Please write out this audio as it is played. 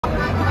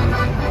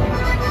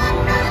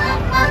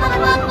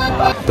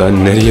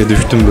Ben nereye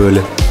düştüm böyle?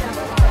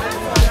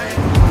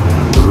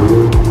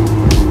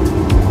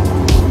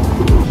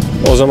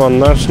 O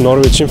zamanlar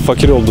Norveç'in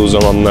fakir olduğu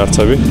zamanlar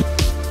tabii.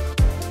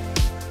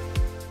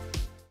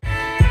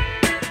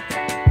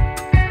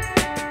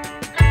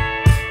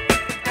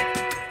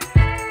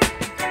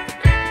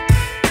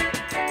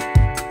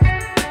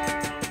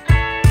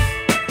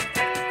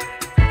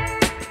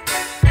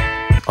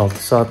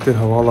 Altı saattir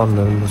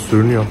havaalanlarında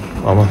sürünüyorum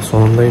ama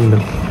sonunda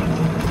indim.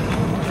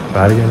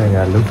 Bergen'e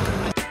geldim.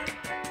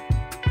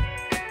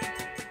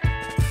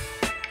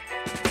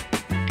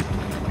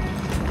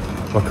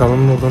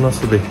 Bakalım burada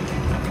nasıl bir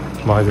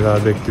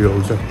macera bekliyor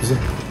olacak bizi.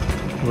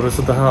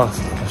 Burası daha az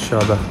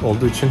aşağıda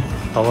olduğu için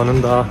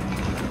havanın daha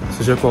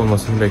sıcak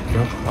olmasını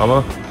bekliyorum.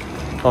 Ama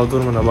hava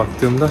durumuna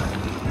baktığımda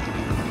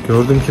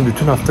gördüm ki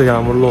bütün hafta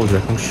yağmurlu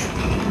olacakmış.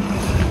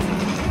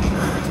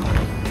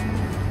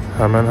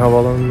 Hemen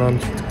havaalanından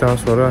çıktıktan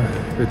sonra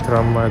bir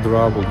tramvay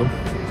durağı buldum.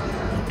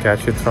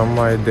 Gerçi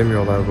tramvay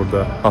demiyorlar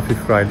burada.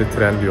 Hafif raylı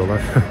tren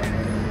diyorlar.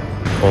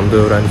 Onu da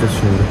öğreneceğiz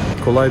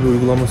şimdi. Kolay bir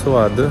uygulaması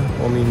vardı.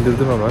 Onu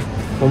indirdim hemen.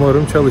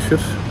 Umarım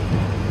çalışır.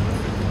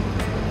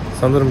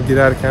 Sanırım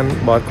girerken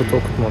barkodu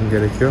okutmam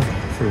gerekiyor.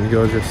 Şimdi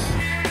göreceğiz.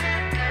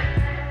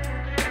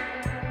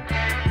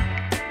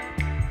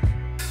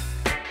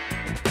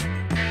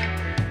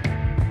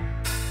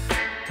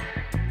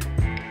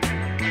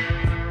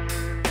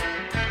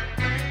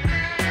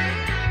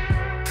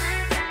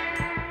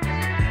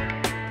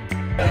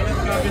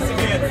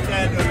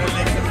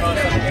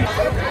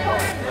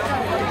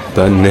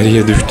 Ben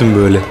nereye düştüm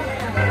böyle?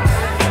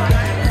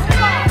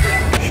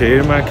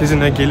 Şehir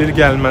merkezine gelir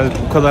gelmez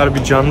bu kadar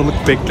bir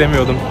canlılık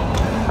beklemiyordum.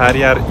 Her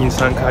yer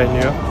insan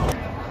kaynıyor.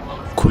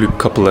 Kulüp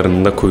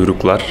kapılarında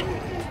kuyruklar.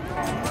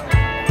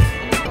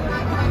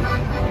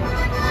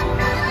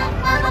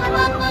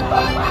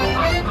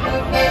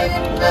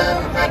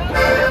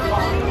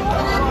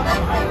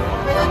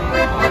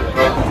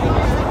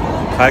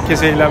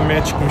 Herkes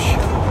eğlenmeye çıkmış.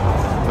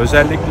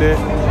 Özellikle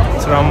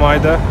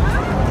tramvayda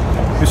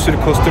bir sürü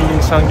kostümlü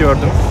insan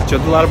gördüm.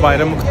 Cadılar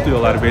Bayramı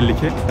kutluyorlar belli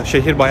ki.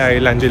 Şehir bayağı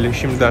eğlenceli,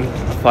 şimdiden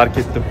fark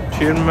ettim.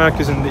 Şehir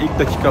merkezinde ilk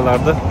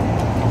dakikalarda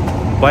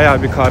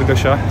bayağı bir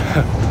kargaşa,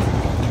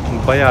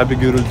 bayağı bir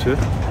gürültü.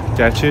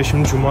 Gerçi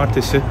şimdi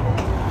cumartesi,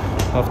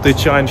 hafta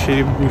içi aynı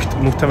şey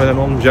muhtemelen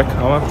olmayacak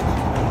ama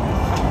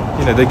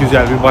yine de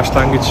güzel bir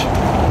başlangıç.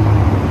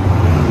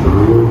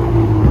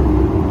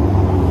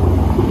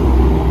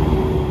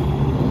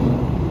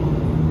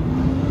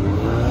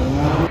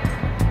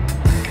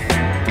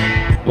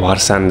 Var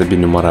sende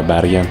bir numara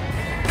Bergen.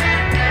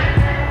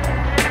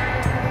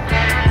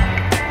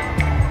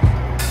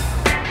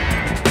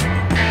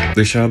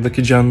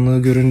 Dışarıdaki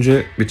canlılığı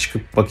görünce bir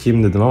çıkıp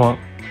bakayım dedim ama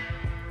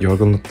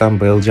yorgunluktan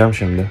bayılacağım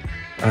şimdi.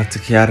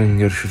 Artık yarın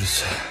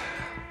görüşürüz.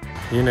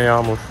 Yine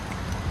yağmur.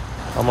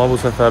 Ama bu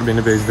sefer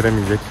beni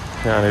bezdiremeyecek.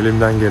 Yani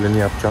elimden geleni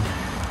yapacağım.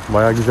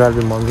 Baya güzel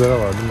bir manzara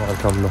var değil mi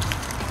arkamda?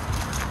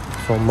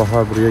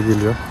 Sonbahar buraya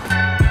geliyor.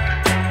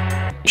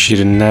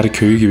 Şirinler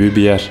köyü gibi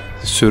bir yer.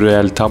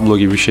 Sürreal tablo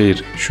gibi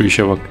şehir. Şu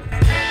işe bak.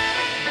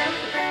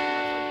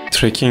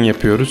 Trekking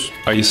yapıyoruz.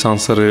 Ayı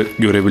sansarı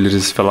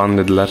görebiliriz falan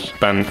dediler.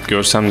 Ben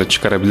görsem de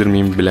çıkarabilir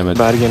miyim bilemedim.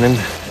 Bergen'in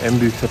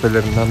en büyük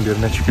tepelerinden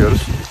birine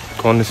çıkıyoruz.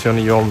 Kondisyonu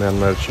iyi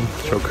olmayanlar için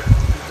çok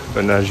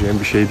önereceğim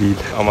bir şey değil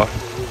ama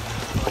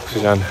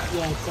oksijen,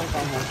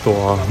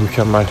 doğa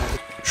mükemmel.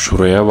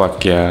 Şuraya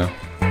bak ya.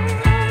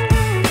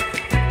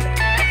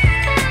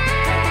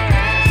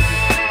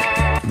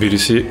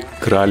 Birisi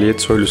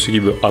kraliyet soylusu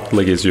gibi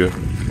atla geziyor.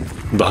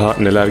 Daha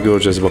neler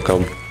göreceğiz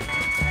bakalım.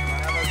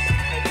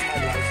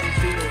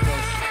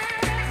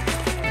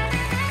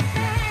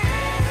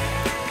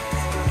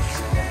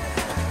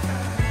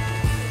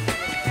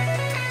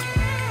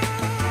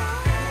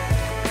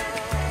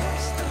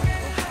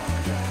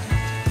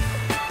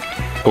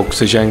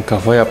 Oksijen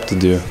kafa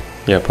yaptı diyor.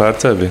 Yapar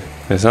tabi.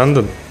 Ne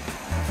sandın?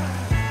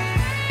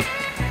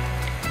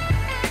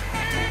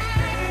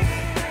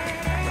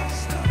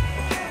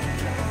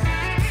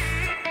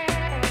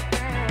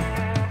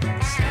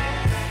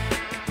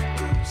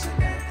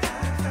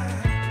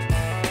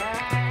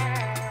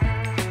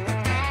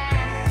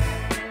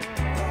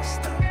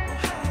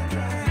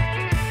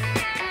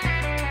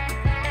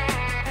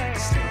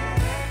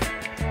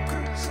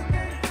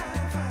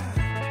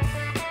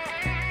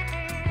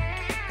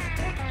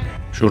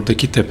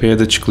 Şuradaki tepeye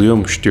de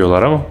çıkılıyormuş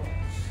diyorlar ama.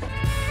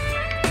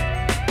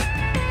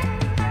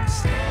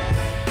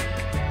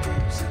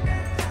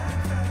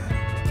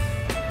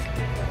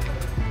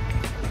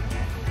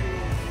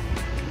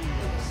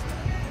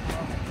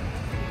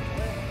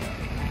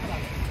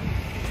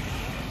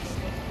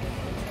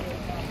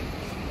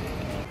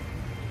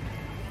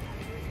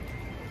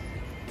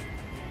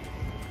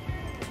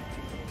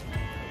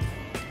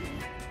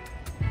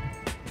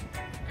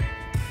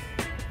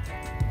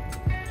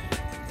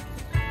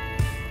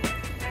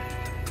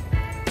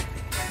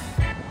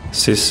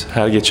 Sis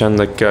her geçen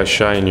dakika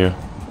aşağı iniyor.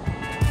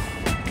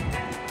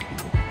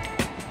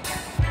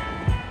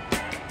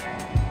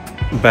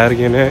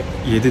 Bergen'e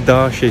 7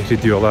 dağ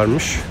şehri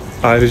diyorlarmış.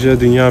 Ayrıca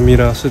Dünya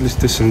Mirası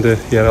listesinde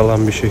yer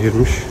alan bir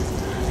şehirmiş.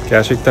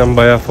 Gerçekten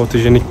bayağı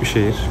fotojenik bir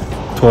şehir.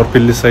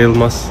 Torpilli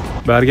sayılmaz.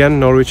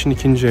 Bergen, Norveç'in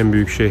ikinci en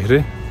büyük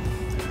şehri.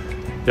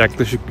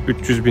 Yaklaşık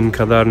 300 bin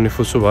kadar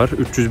nüfusu var.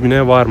 300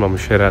 bine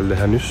varmamış herhalde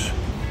henüz.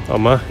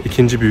 Ama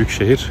ikinci büyük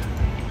şehir.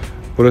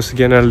 Burası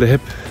genelde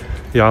hep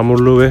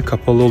yağmurlu ve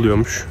kapalı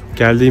oluyormuş.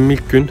 Geldiğim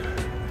ilk gün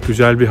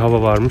güzel bir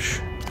hava varmış.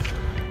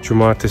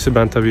 Cumartesi,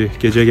 ben tabii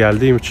gece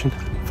geldiğim için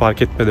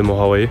fark etmedim o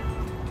havayı.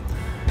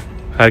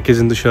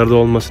 Herkesin dışarıda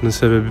olmasının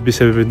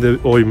sebebi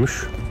de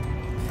oymuş.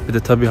 Bir de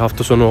tabii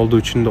hafta sonu olduğu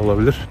için de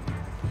olabilir.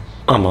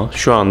 Ama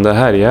şu anda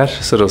her yer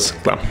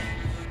sırılsıklam.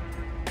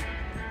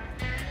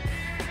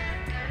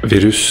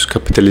 Virüs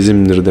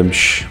kapitalizmdir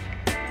demiş.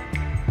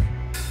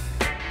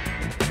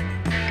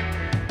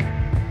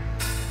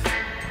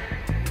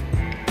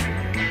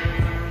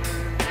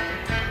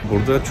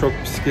 Burada çok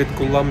bisiklet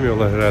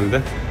kullanmıyorlar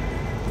herhalde.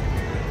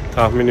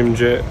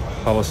 Tahminimce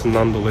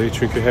havasından dolayı,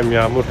 çünkü hem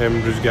yağmur hem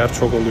rüzgar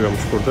çok oluyormuş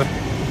burada.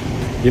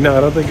 Yine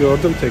arada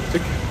gördüm tek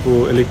tük.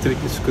 Bu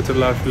elektrikli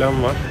scooterlar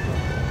falan var.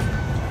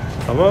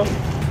 Ama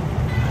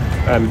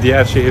yani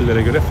diğer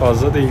şehirlere göre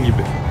fazla değil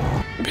gibi.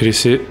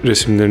 Birisi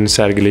resimlerini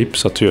sergileyip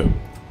satıyor.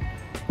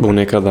 Bu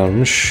ne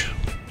kadarmış?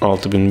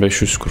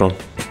 6500 kron.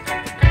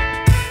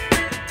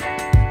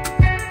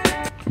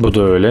 Bu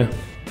da öyle.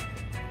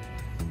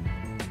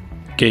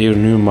 Geir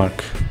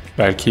Newmark.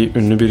 Belki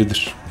ünlü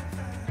biridir.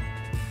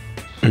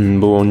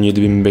 Bu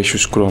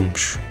 17.500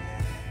 kronmuş.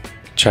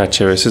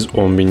 Çerçevesiz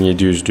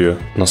 10.700 diyor.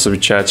 Nasıl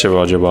bir çerçeve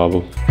acaba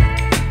bu?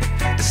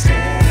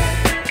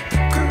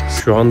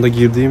 Şu anda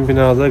girdiğim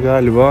binada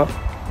galiba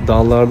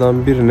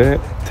dağlardan birine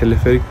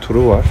teleferik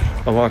turu var.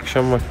 Ama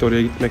akşam vakti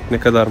oraya gitmek ne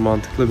kadar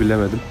mantıklı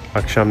bilemedim.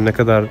 Akşam ne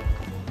kadar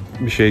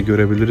bir şey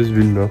görebiliriz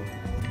bilmiyorum.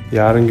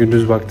 Yarın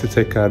gündüz vakti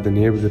tekrar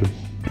deneyebilirim.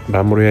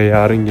 Ben buraya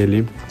yarın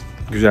geleyim.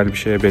 Güzel bir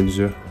şeye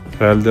benziyor.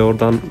 Herhalde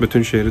oradan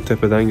bütün şehri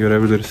tepeden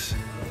görebiliriz.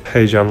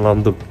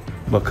 Heyecanlandım.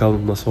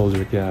 Bakalım nasıl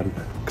olacak yarın.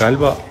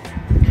 Galiba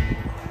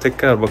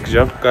tekrar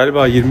bakacağım.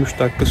 Galiba 23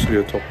 dakika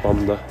sürüyor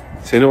toplamda.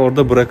 Seni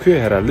orada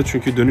bırakıyor herhalde.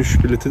 Çünkü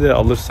dönüş bileti de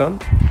alırsan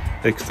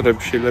ekstra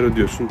bir şeyler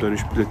ödüyorsun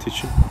dönüş bileti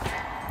için.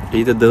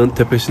 İyi de dağın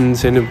tepesinde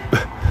seni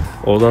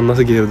oradan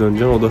nasıl geri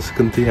döneceksin? O da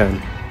sıkıntı yani.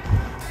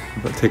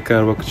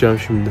 Tekrar bakacağım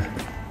şimdi.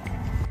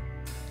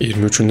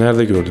 23'ü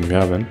nerede gördüm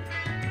ya ben?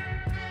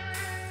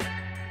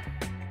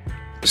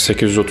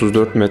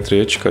 834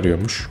 metreye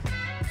çıkarıyormuş.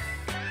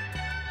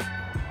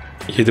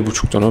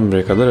 7.30'dan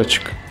 11'e kadar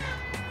açık.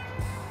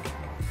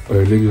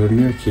 Öyle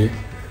görünüyor ki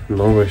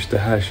Norveç'te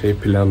her şey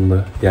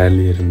planlı,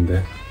 yerli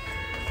yerinde,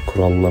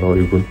 kurallara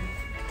uygun.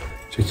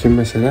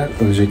 Çekinmeseler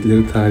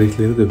ölecekleri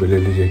tarihleri de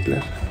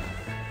belirleyecekler.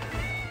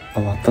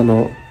 Allah'tan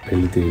o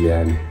belli değil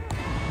yani.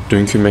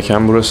 Dünkü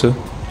mekan burası.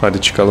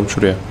 Hadi çıkalım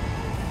şuraya.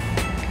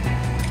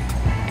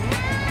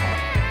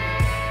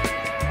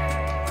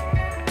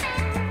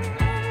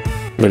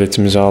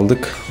 Biletimizi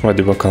aldık.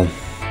 Hadi bakalım.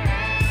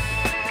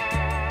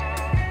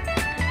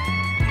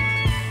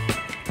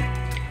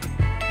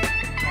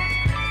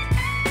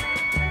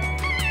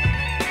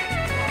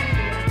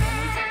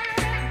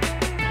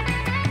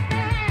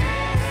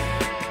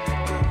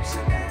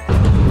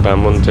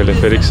 Ben bunu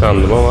teleferik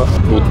sandım ama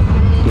bu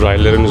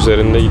rayların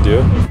üzerinde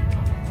gidiyor.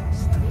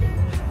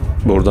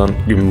 Buradan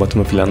gün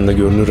batımı falan da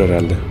görünür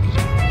herhalde.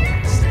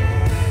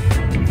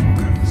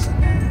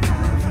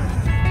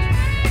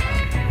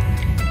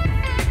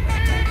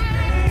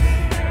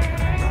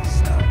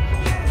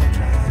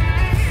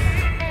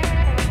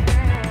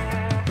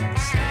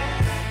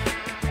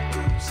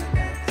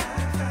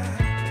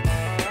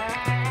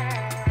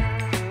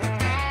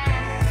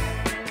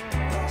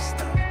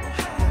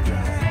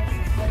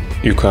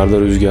 Yukarıda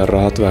rüzgar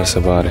rahat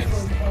verse bari.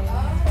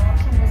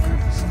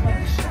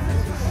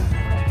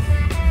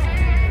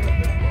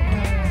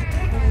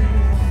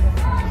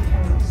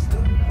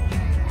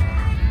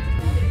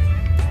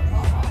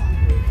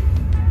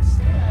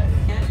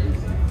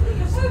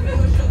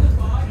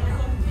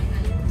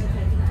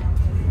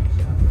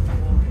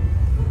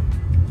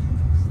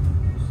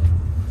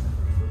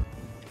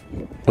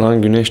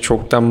 Lan güneş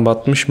çoktan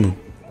batmış mı?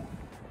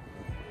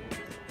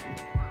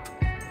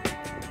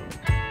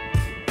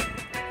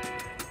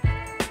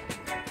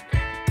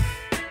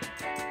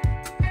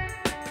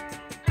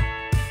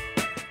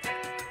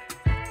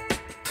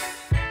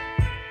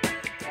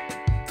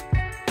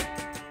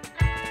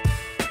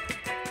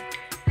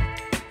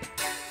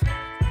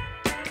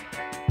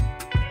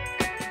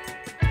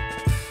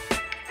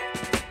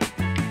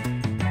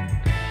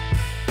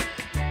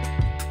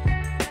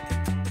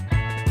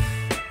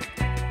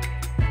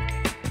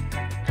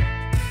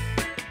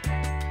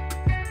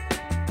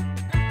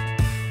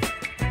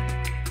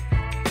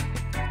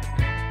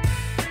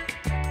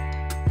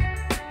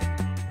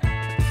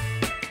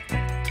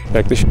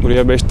 Yaklaşık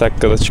buraya 5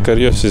 dakikada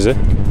çıkarıyor sizi.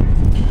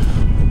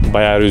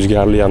 Bayağı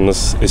rüzgarlı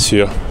yalnız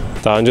esiyor.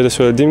 Daha önce de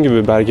söylediğim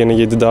gibi Bergen'e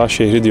 7 dağ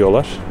şehri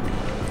diyorlar.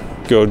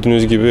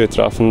 Gördüğünüz gibi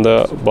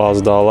etrafında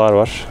bazı dağlar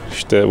var.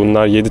 İşte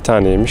bunlar 7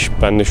 taneymiş.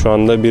 Ben de şu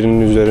anda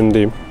birinin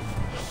üzerindeyim.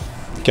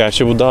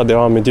 Gerçi bu dağ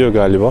devam ediyor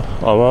galiba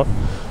ama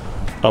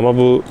Ama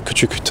bu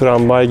küçük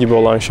tramvay gibi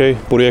olan şey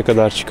buraya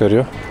kadar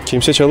çıkarıyor.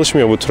 Kimse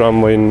çalışmıyor bu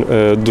tramvayın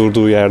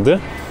durduğu yerde.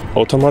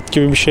 Otomat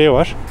gibi bir şey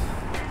var.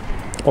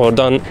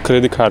 Oradan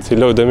kredi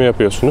kartıyla ödeme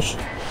yapıyorsunuz.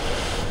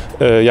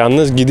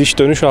 Yalnız gidiş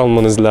dönüş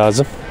almanız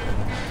lazım.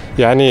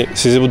 Yani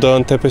sizi bu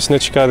dağın tepesine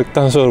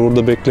çıkardıktan sonra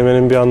burada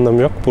beklemenin bir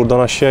anlamı yok. Buradan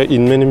aşağı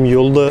inmenin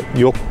yolu da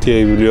yok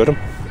diye biliyorum.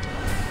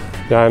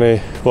 Yani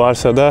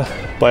varsa da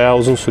bayağı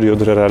uzun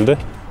sürüyordur herhalde.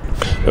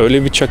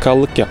 Öyle bir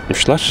çakallık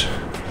yapmışlar.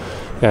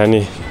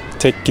 Yani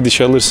tek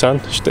gidiş alırsan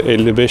işte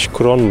 55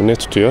 kron mu ne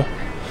tutuyor?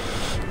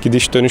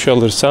 Gidiş dönüş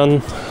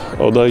alırsan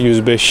o da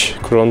 105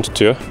 kron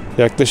tutuyor.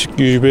 Yaklaşık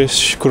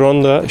 105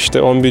 kron da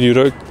işte 11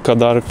 euro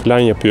kadar falan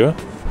yapıyor.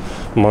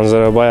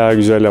 Manzara bayağı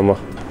güzel ama.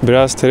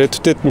 Biraz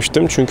tereddüt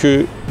etmiştim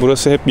çünkü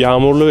burası hep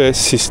yağmurlu ve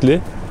sisli.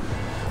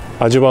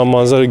 Acaba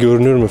manzara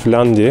görünür mü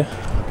falan diye.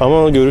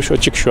 Ama görüş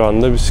açık şu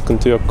anda, bir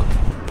sıkıntı yok.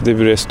 Bir de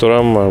bir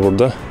restoran var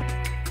burada.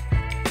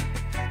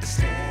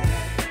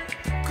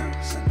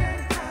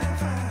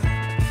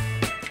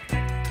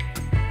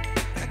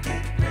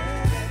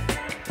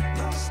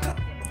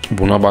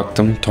 Buna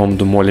baktım, Tom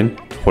Dumoulin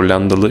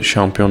Hollandalı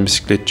şampiyon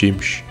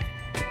bisikletçiymiş.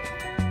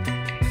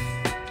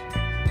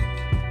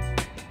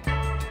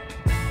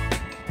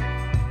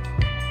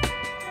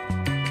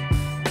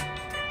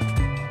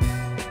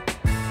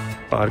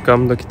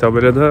 Arkamdaki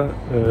tabelada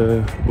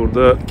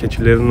burada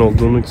keçilerin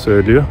olduğunu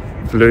söylüyor.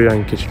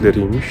 Flöyen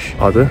keçileriymiş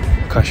adı.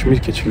 Kaşmir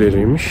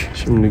keçileriymiş.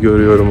 Şimdi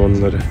görüyorum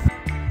onları.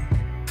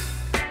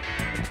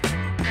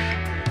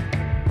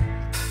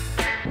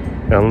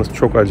 Yalnız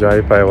çok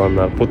acayip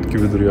hayvanlar. Pot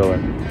gibi duruyorlar.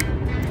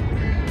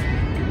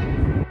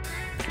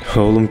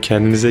 Oğlum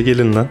kendinize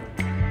gelin lan.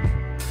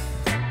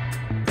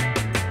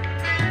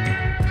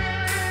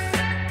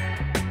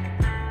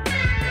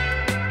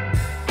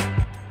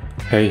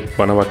 Hey,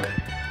 bana bak.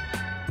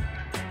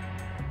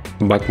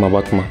 Bakma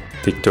bakma.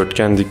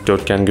 Dikdörtgen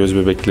dikdörtgen göz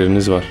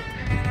bebekleriniz var.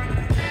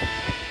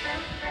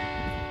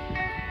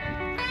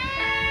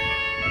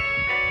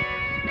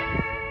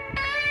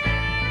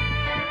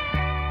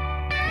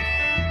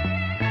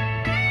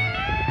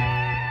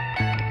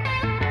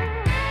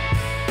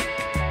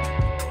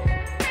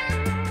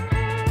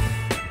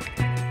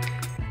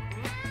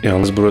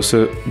 Yalnız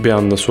burası bir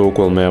anda soğuk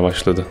olmaya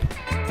başladı.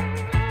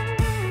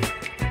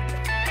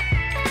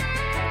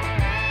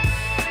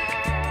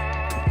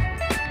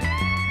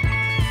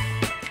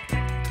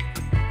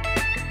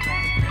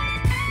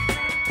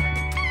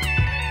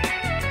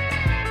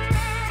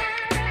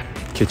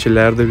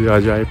 Keçilerde bir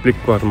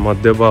acayiplik var.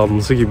 Madde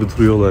bağımlısı gibi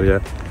duruyorlar ya.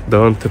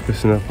 Dağın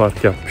tepesine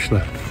park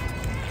yapmışlar.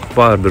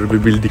 Vardır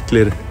bir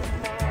bildikleri.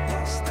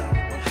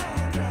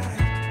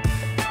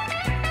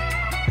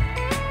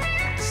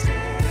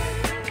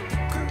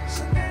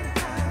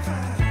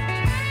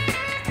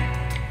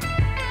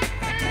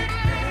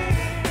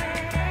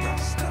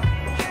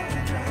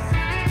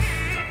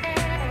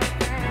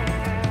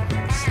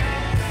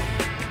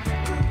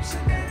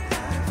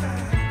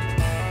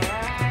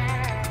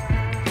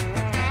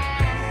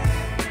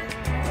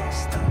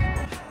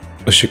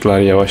 Işıklar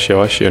yavaş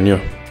yavaş yanıyor.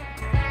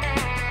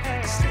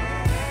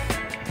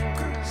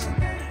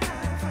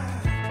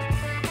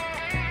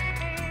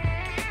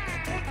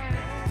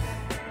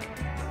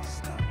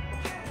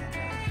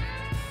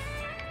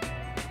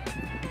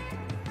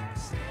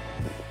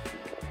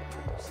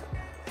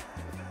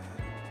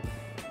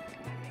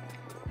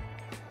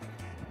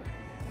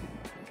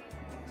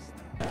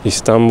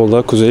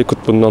 İstanbul'a Kuzey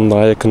Kutbu'ndan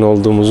daha yakın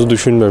olduğumuzu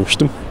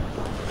düşünmemiştim.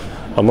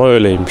 Ama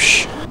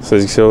öyleymiş.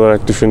 Fiziksel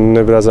olarak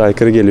düşündüğünde biraz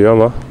aykırı geliyor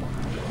ama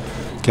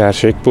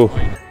gerçek bu.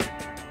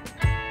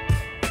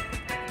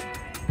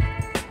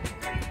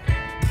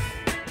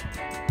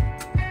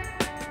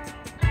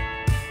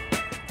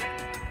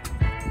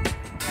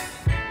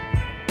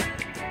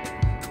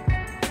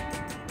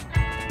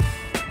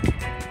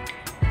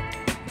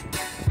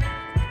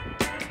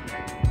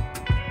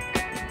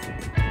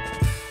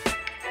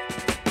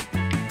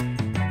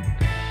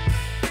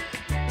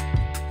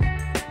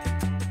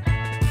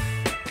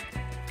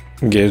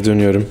 Geri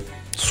dönüyorum.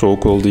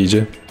 Soğuk oldu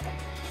iyice.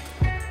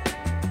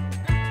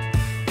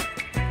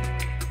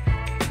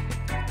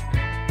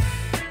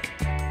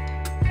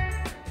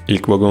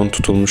 İlk vagon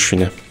tutulmuş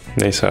yine.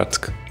 Neyse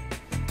artık.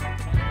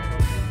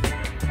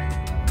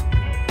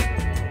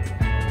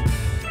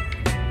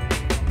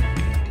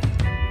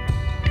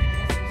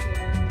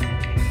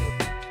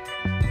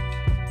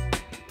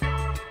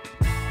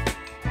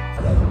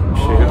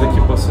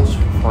 Şehirdeki basınç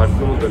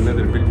farklı mıdır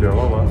nedir bilmiyorum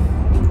ama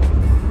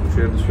bu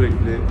şehirde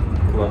sürekli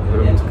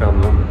kulaklarım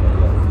tıkandı.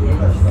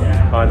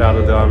 Hala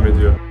da devam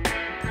ediyor.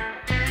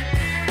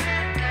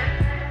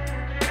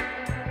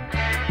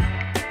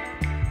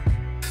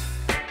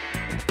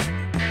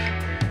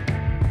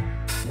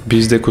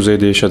 Biz de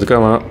kuzeyde yaşadık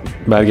ama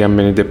Bergen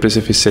beni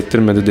depresif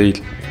hissettirmedi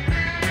değil.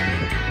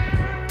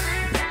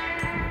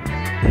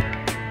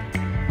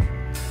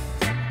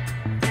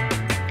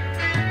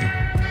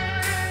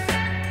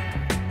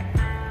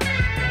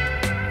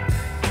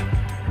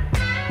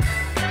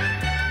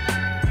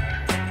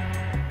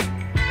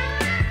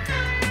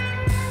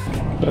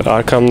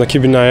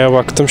 Arkamdaki binaya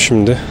baktım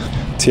şimdi.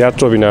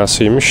 Tiyatro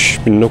binasıymış.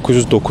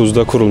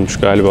 1909'da kurulmuş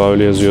galiba,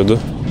 öyle yazıyordu.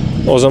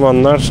 O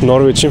zamanlar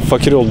Norveç'in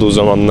fakir olduğu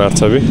zamanlar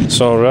tabii.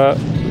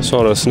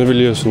 Sonrasını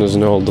biliyorsunuz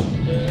ne oldu.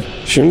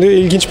 Şimdi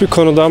ilginç bir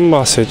konudan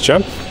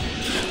bahsedeceğim.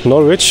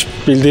 Norveç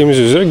bildiğimiz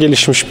üzere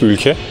gelişmiş bir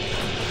ülke.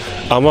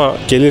 Ama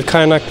gelir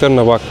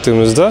kaynaklarına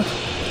baktığımızda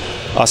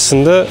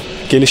aslında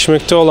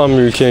gelişmekte olan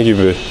bir ülke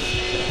gibi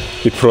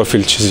bir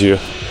profil çiziyor.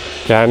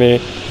 Yani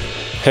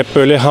hep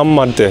böyle ham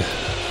madde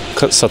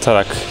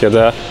satarak ya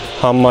da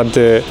ham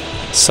madde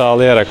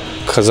sağlayarak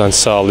kazanç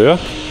sağlıyor.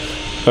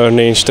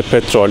 Örneğin işte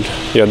petrol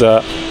ya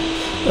da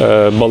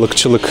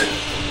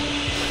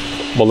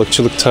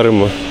balıkçılık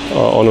tarımı.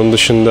 Onun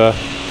dışında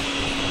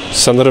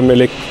sanırım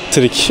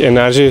elektrik,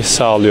 enerji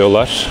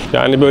sağlıyorlar.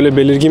 Yani böyle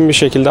belirgin bir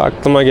şekilde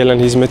aklıma gelen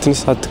hizmetini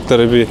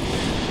sattıkları bir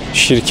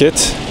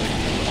şirket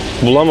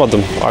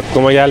bulamadım.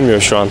 Aklıma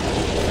gelmiyor şu an.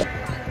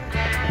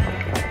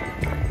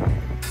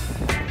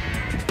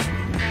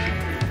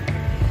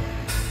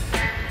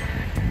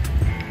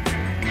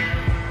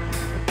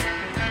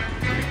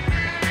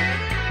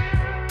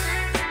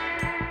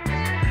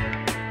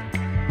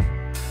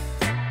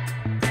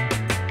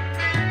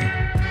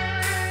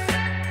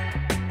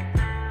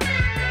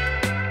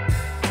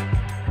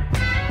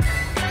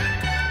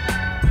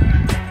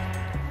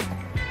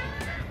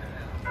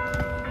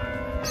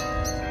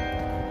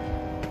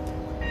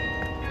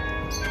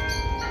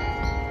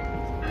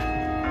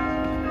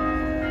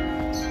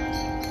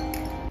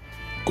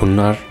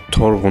 Gunnar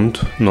Torgund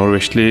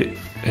Norveçli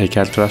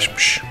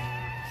heykeltıraşmış.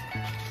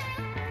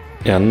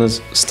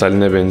 Yalnız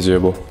Stalin'e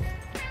benziyor bu.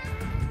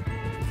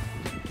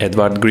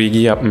 Edvard Grieg'i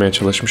yapmaya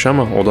çalışmış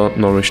ama o da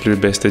Norveçli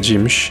bir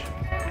besteciymiş.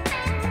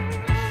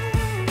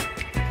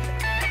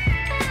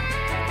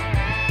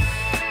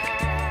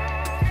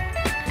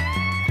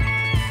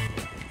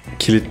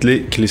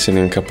 Kilitli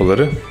kilisenin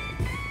kapıları.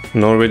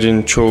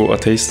 Norveç'in çoğu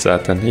ateist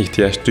zaten.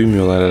 İhtiyaç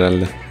duymuyorlar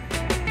herhalde.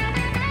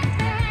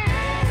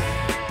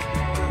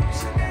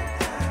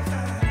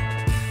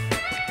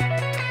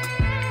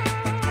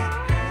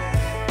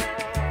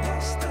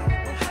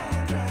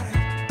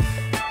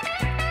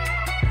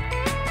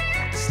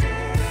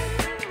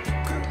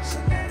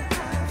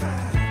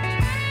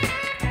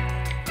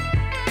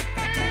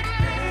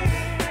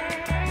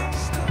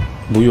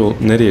 Bu yol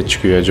nereye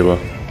çıkıyor acaba?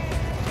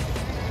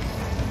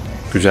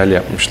 Güzel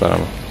yapmışlar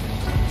ama.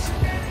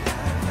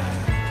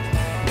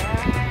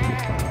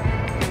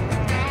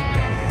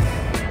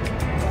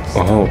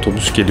 Aha,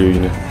 otobüs geliyor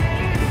yine.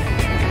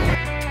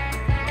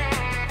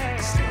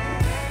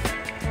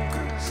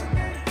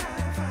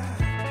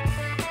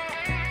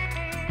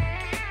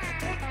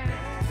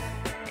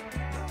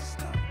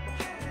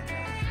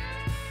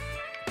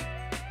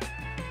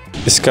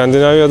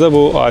 İskandinavya'da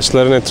bu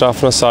ağaçların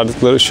etrafına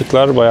sardıkları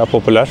ışıklar bayağı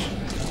popüler.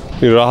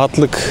 Bir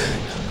rahatlık,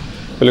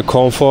 böyle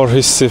konfor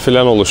hissi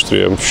falan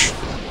oluşturuyormuş.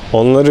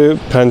 Onları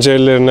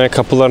pencerelerine,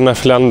 kapılarına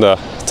falan da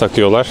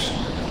takıyorlar.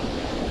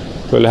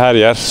 Böyle her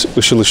yer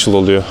ışıl ışıl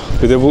oluyor.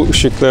 Bir de bu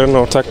ışıkların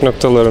ortak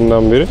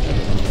noktalarından biri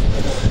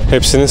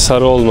hepsinin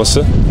sarı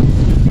olması.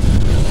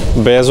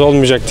 Beyaz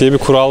olmayacak diye bir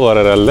kural var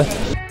herhalde.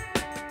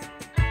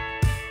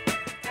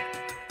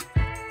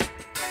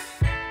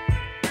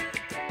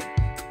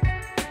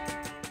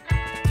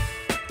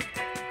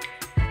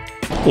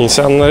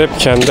 İnsanlar hep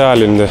kendi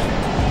halinde.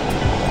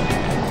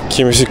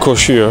 Kimisi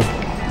koşuyor,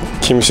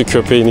 kimisi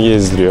köpeğini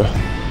gezdiriyor,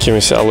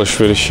 kimisi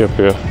alışveriş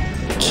yapıyor.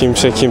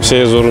 Kimse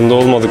kimseye zorunda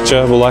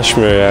olmadıkça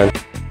bulaşmıyor yani.